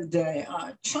this the other day.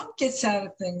 Trump gets out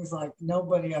of things like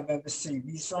nobody I've ever seen.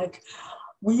 He's like,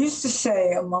 we used to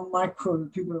say among my crew, the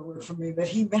people that work for me, that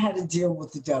he had to deal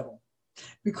with the devil,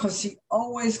 because he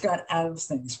always got out of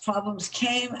things. Problems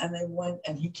came and they went,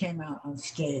 and he came out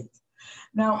unscathed.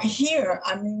 Now here,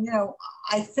 I mean,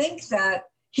 I think that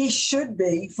he should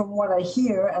be, from what I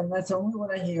hear, and that's only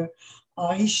what I hear,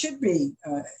 he should be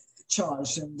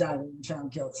charged and indicted and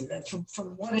found guilty. That's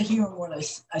from what I hear and what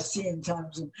I see in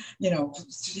terms of,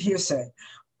 hearsay.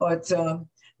 But,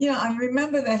 I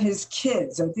remember that his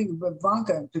kids, I think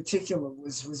Ivanka in particular,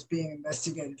 was being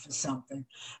investigated for something,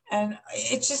 and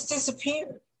it just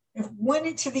disappeared. It went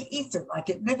into the ether like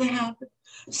it never happened.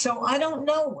 So I don't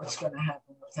know what's going to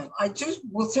happen with him. I just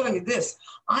will tell you this.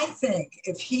 I think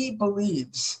if he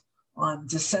believes on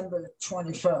December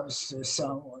 21st or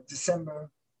so, or December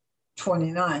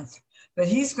 29th, that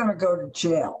he's going to go to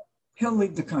jail, he'll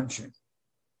leave the country.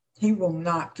 He will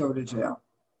not go to jail.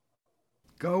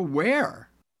 Go where?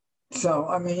 So,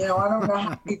 I mean, I don't know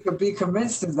how he could be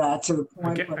convinced of that to the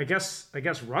point. I guess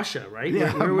Russia, right?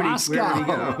 Yeah, where would Moscow. He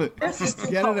go?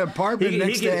 Get an apartment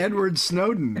next to Edward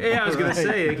Snowden. Yeah, I was going to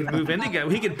say, they could move in together.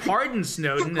 He could pardon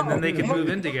Snowden, and then they could move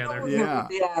in together. Yeah.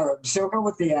 The Arabs. He'll go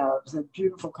with the Arabs. A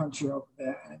beautiful country over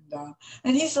there.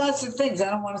 And he's lots of things. I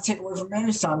don't want to take away from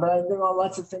Mary's time, but there are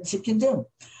lots of things he can do.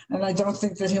 And I don't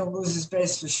think that he'll lose his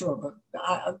base for sure.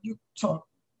 But you talk.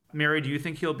 Mary, do you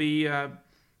think he'll be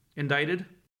indicted?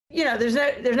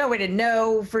 There's no way to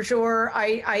know for sure.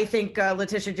 I think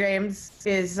Letitia James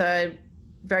is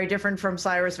very different from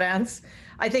Cyrus Vance.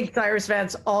 I think Cyrus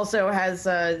Vance also has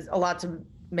a lot to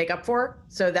make up for,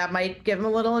 so that might give him a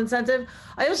little incentive.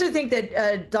 I also think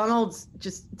that Donald's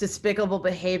just despicable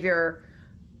behavior,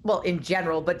 well, in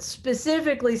general, but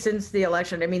specifically since the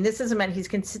election. I mean, this isn't meant he's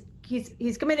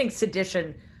committing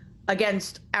sedition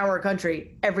against our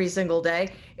country every single day.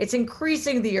 It's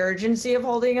increasing the urgency of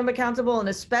holding him accountable, and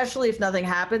especially if nothing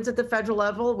happens at the federal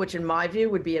level, which in my view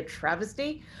would be a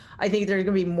travesty. I think there's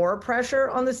going to be more pressure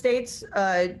on the states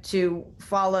to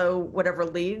follow whatever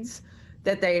leads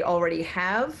that they already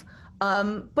have.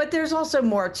 But there's also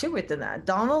more to it than that.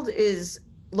 Donald is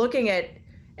looking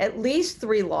at least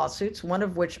 3 lawsuits, one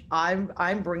of which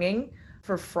I'm bringing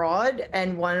for fraud,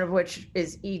 and one of which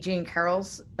is E. Jean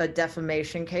Carroll's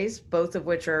defamation case, both of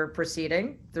which are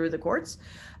proceeding through the courts.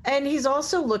 And he's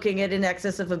also looking at in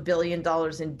excess of $1 billion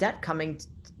in debt coming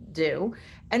due.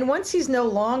 And once he's no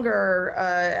longer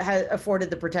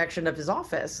afforded the protection of his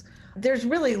office, there's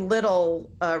really little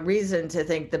reason to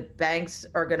think the banks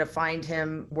are going to find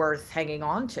him worth hanging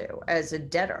on to as a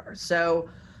debtor. So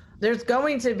there's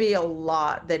going to be a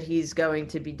lot that he's going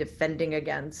to be defending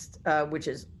against, which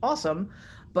is awesome.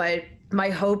 But my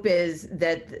hope is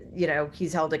that,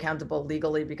 he's held accountable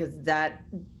legally, because that,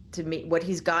 to me, what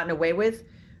he's gotten away with,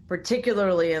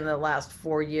 particularly in the last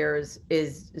 4 years,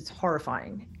 is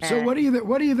horrifying. So what do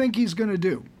you think he's going to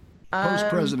do post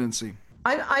presidency?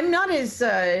 I'm not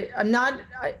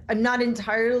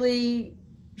entirely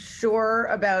sure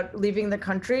about leaving the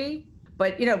country.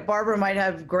 But, Barbara might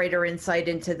have greater insight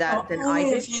into that than I do.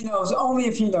 Only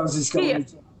if he knows he's going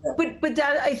to. But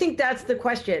I think that's the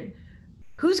question.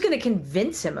 Who's going to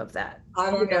convince him of that? I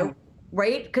don't know.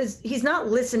 Right? Because he's not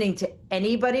listening to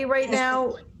anybody right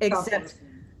now except.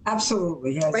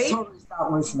 Absolutely. He has totally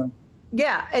stopped listening.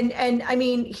 Yeah. And I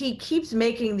mean, he keeps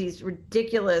making these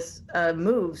ridiculous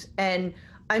moves. And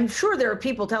I'm sure there are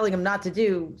people telling him not to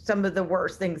do some of the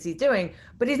worst things he's doing,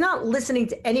 but he's not listening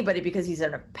to anybody because he's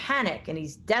in a panic and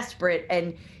he's desperate.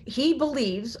 And he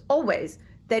believes always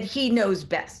that he knows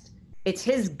best. It's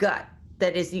his gut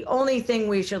that is the only thing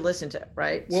we should listen to,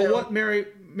 right? Well, Mary,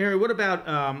 what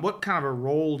about what kind of a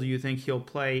role do you think he'll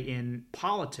play in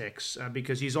politics?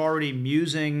 Because he's already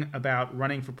musing about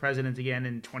running for president again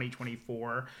in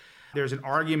 2024. There's an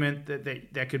argument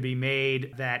that could be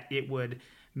made that it would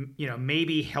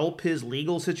maybe help his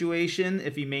legal situation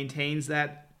if he maintains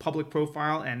that public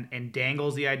profile and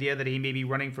dangles the idea that he may be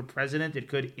running for president. It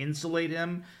could insulate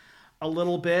him a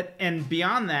little bit. And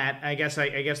beyond that, I guess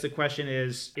the question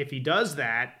is, if he does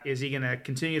that, is he going to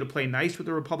continue to play nice with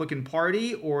the Republican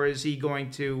Party, or is he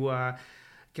going to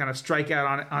kind of strike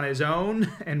out on his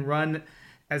own and run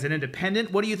as an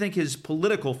independent? What do you think his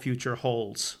political future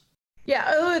holds?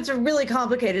 Yeah, it's a really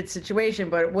complicated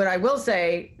situation, but what I will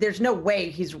say, there's no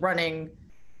way he's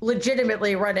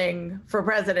legitimately running for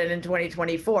president in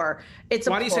 2024.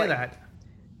 Why do you say that?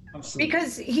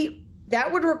 Because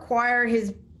that would require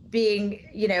his being,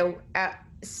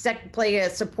 play a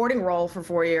supporting role for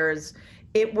 4 years.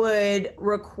 It would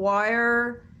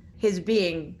require his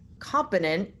being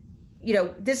competent.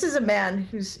 This is a man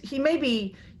he may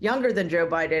be younger than Joe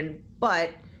Biden, but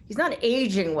he's not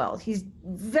aging well. He's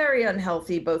very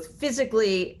unhealthy, both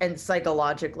physically and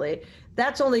psychologically.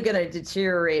 That's only going to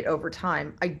deteriorate over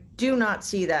time. I do not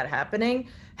see that happening.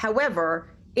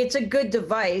 However, it's a good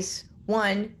device,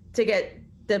 one, to get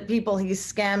the people he's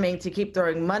scamming to keep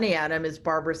throwing money at him, as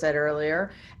Barbara said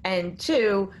earlier, and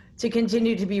 2, to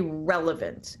continue to be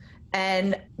relevant.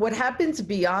 And what happens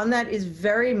beyond that is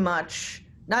very much,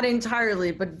 not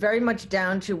entirely, but very much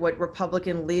down to what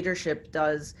Republican leadership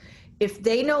does. If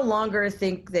they no longer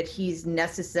think that he's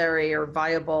necessary or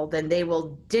viable, then they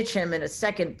will ditch him in a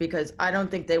second, because I don't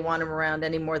think they want him around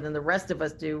any more than the rest of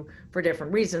us do, for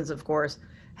different reasons, of course.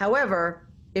 However,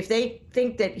 if they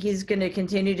think that he's going to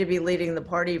continue to be leading the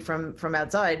party from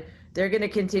outside, they're going to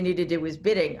continue to do his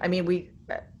bidding. I mean,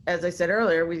 as I said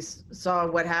earlier, we saw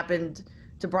what happened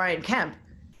to Brian Kemp.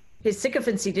 His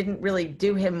sycophancy didn't really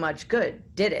do him much good,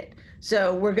 did it?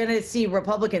 So we're going to see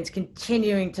Republicans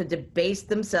continuing to debase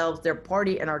themselves, their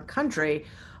party, and our country.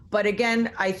 But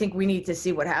again, I think we need to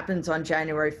see what happens on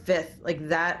January 5th. Like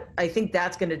that, I think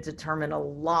that's going to determine a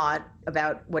lot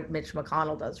about what Mitch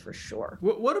McConnell does, for sure.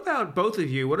 What about both of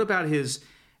you? What about his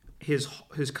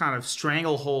kind of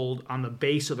stranglehold on the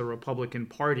base of the Republican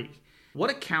Party? What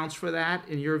accounts for that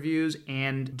in your views?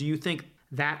 And do you think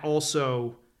that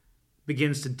also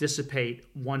begins to dissipate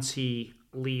once he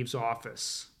leaves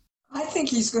office? I think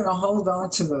he's going to hold on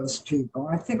to those people.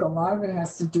 I think a lot of it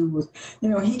has to do with,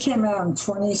 he came out in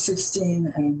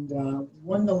 2016 and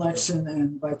won the election.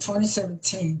 And by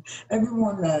 2017,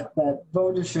 everyone that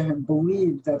voted for him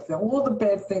believed that all the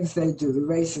bad things they do, the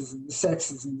racism, the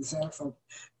sexism, the xenophobia,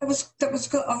 that was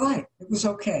good. All right. It was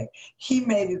okay. He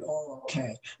made it all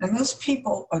okay. And those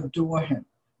people adore him.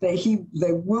 They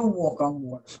will walk on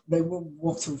water. They will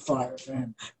walk through fire for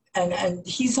him. And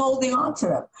he's holding on to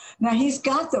them. Now, he's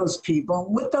got those people,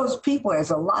 and with those people, he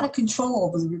has a lot of control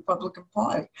over the Republican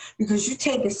Party, because you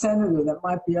take a senator that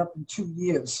might be up in 2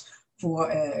 years for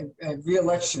a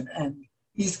re-election, and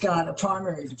he's got a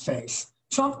primary to face.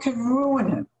 Trump can ruin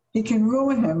him. He can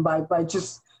ruin him by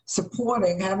just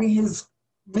supporting, having his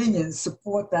minions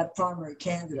support that primary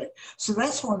candidate. So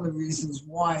that's one of the reasons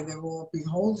why they're all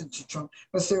beholden to Trump,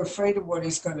 because they're afraid of what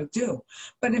he's going to do.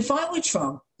 But if I were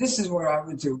Trump, this is what I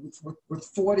would do with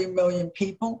 40 million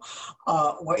people,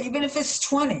 or even if it's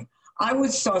 20, I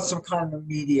would start some kind of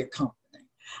media company.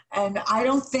 And I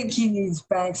don't think he needs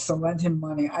banks to lend him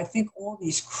money. I think all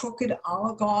these crooked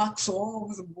oligarchs all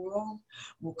over the world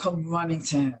will come running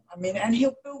to him. I mean, and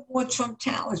he'll build more Trump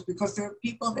towers, because there are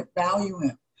people that value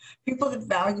him, people that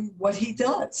value what he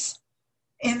does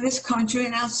in this country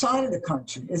and outside of the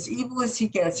country. As evil as he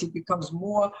gets, he becomes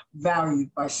more valued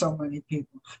by so many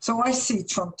people. So I see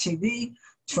Trump TV,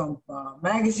 Trump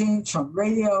magazine, Trump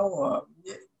radio,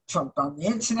 Trump on the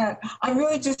internet. I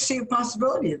really just see a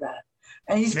possibility of that.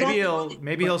 And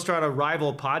maybe he'll start a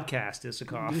rival podcast,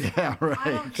 Isikoff. Yeah,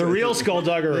 right. The real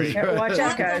skullduggery. Yeah, watch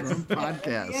out, guys. Podcast. At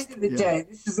the end of the day,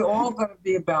 this is all going to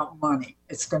be about money.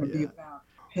 It's going to be about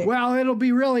Well, it'll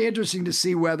be really interesting to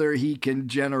see whether he can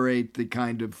generate the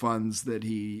kind of funds that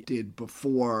he did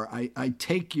before. I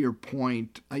take your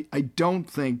point. I don't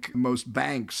think most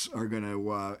banks are going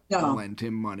to lend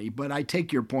him money, but I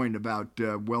take your point about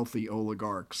wealthy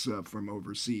oligarchs from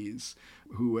overseas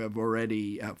who have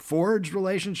already forged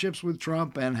relationships with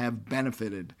Trump and have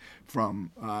benefited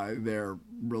from their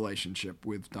relationship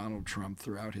with Donald Trump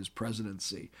throughout his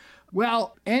presidency.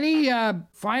 Well, any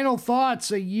final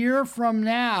thoughts a year from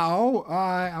now?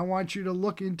 I want you to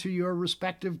look into your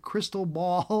respective crystal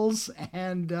balls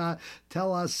and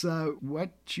tell us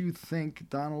what you think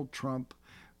Donald Trump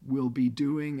will be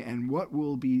doing and what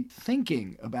we'll be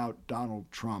thinking about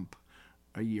Donald Trump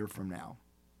a year from now.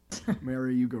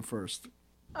 Mary, you go first.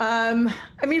 I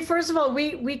mean, first of all,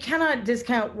 we cannot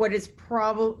discount what is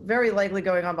very likely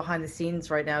going on behind the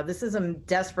scenes right now. This is a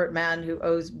desperate man who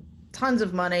owes tons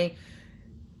of money,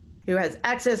 who has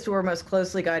access to our most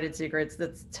closely guided secrets.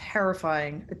 That's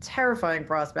terrifying, a terrifying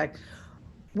prospect.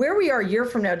 Where we are a year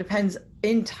from now depends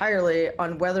entirely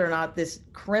on whether or not this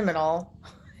criminal,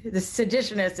 this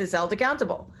seditionist, is held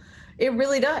accountable. It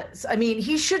really does. I mean,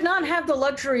 he should not have the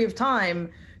luxury of time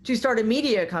to start a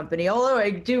media company, although I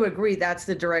do agree that's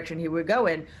the direction he would go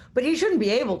in, but he shouldn't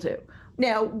be able to.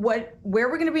 Now, where we're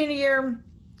going to be in a year,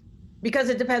 because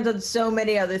it depends on so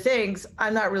many other things,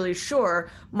 I'm not really sure.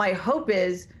 My hope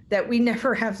is that we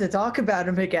never have to talk about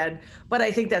him again, but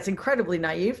I think that's incredibly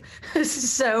naive.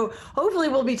 So hopefully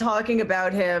we'll be talking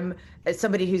about him as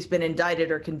somebody who's been indicted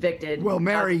or convicted. Well,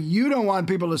 Mary, you don't want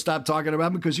people to stop talking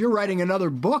about him because you're writing another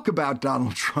book about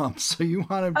Donald Trump, so you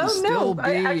want him to still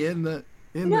be in the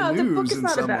news in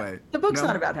some way. The book's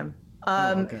not about him.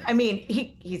 Okay. I mean,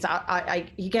 he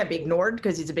can't be ignored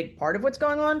because he's a big part of what's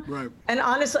going on. Right. And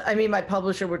honestly, I mean, my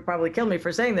publisher would probably kill me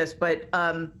for saying this, but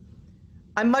I'm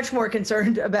much more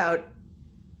concerned about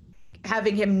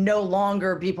having him no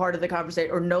longer be part of the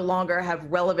conversation or no longer have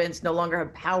relevance, no longer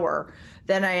have power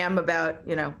than I am about,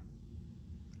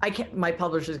 my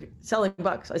publisher's selling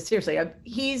books. Seriously,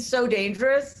 he's so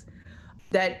dangerous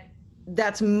that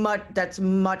that's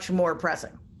much more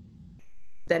pressing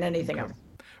than anything else.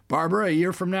 Barbara, a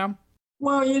year from now?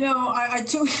 Well, I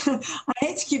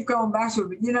hate to keep going back to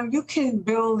it, but, you can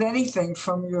build anything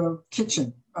from your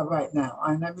kitchen right now,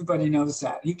 and everybody knows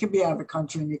that. He can be out of the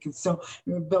country, and he can still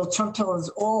build Trump towers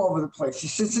all over the place. He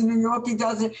sits in New York, he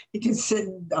does it. He can sit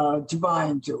in Dubai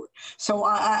and do it. So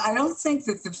I don't think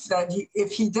that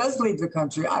if he does leave the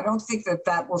country, I don't think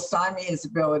that will stymie his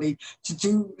ability to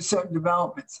do certain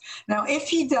developments. Now, if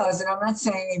he does, and I'm not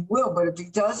saying he will, but if he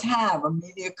does have a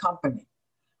media company,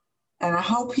 and I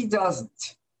hope he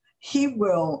doesn't, he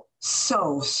will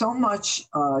sow so much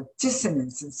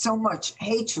dissonance and so much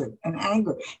hatred and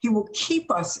anger. He will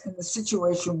keep us in the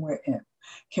situation we're in.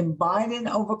 Can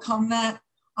Biden overcome that?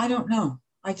 I don't know.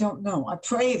 I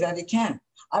pray that he can.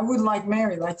 I would, like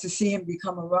Mary, like to see him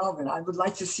become irrelevant. I would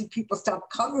like to see people stop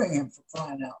covering him, for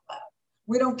crying out loud.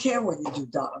 We don't care what you do,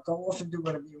 Donald. Go off and do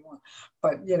whatever you want.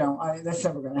 But, that's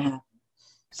never going to happen.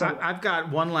 So I've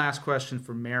got one last question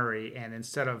for Mary, and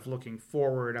instead of looking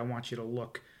forward, I want you to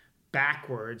look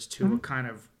backwards to a kind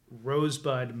of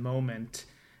rosebud moment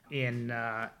in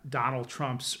Donald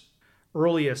Trump's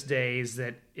earliest days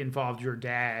that involved your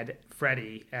dad,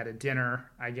 Freddie, at a dinner,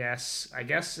 I guess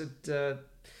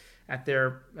at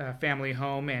their family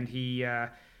home, and your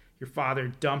father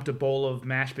dumped a bowl of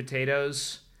mashed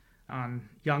potatoes on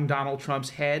young Donald Trump's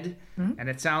head. And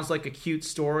it sounds like a cute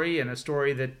story and a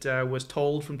story that was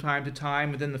told from time to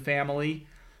time within the family.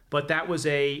 But that was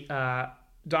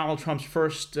Donald Trump's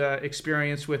first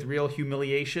experience with real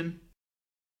humiliation.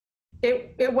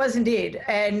 It was indeed.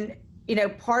 And,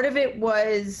 part of it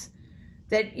was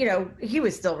that, he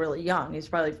was still really young. He was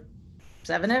probably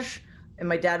 7-ish, and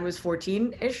my dad was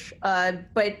 14-ish.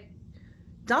 But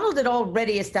Donald had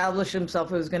already established himself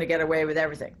who was going to get away with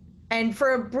everything. And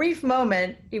for a brief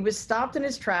moment, he was stopped in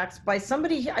his tracks by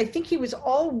somebody I think he was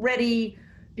already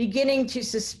beginning to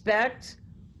suspect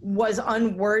was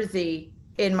unworthy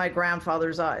in my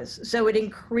grandfather's eyes. So it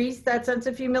increased that sense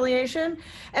of humiliation.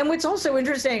 And what's also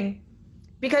interesting,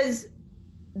 because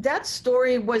that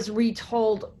story was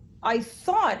retold, I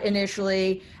thought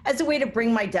initially, as a way to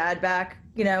bring my dad back.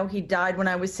 He died when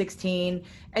I was 16,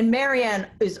 and Marianne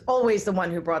is always the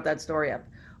one who brought that story up.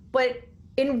 But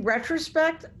in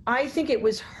retrospect, I think it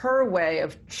was her way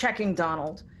of checking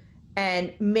Donald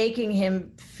and making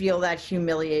him feel that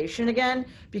humiliation again,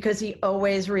 because he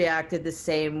always reacted the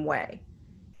same way.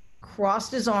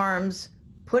 Crossed his arms,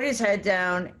 put his head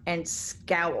down, and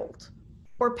scowled,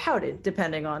 or pouted,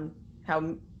 depending on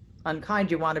how unkind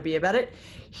you want to be about it.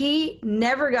 He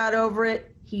never got over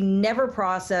it. He never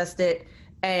processed it.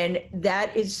 And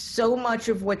that is so much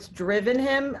of what's driven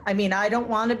him. I mean, I don't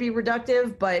want to be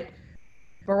reductive, but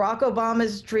Barack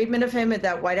Obama's treatment of him at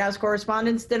that White House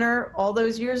Correspondents' Dinner all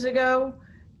those years ago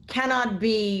cannot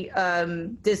be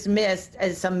dismissed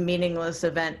as some meaningless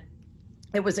event.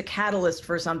 It was a catalyst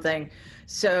for something.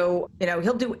 So,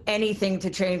 he'll do anything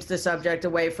to change the subject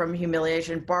away from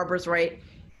humiliation. Barbara's right.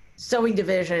 Sowing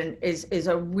division is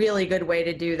a really good way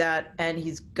to do that, and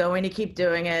he's going to keep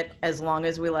doing it as long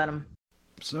as we let him.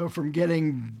 So from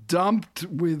getting dumped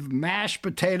with mashed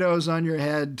potatoes on your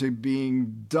head to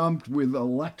being dumped with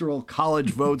electoral college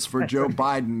votes for Joe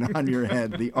Biden on your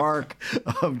head, the arc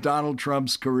of Donald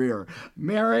Trump's career.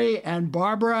 Mary and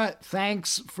Barbara,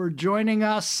 thanks for joining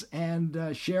us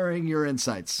and sharing your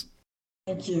insights.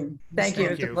 Thank you. Thank you.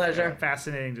 It's a pleasure.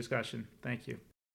 Fascinating discussion. Thank you.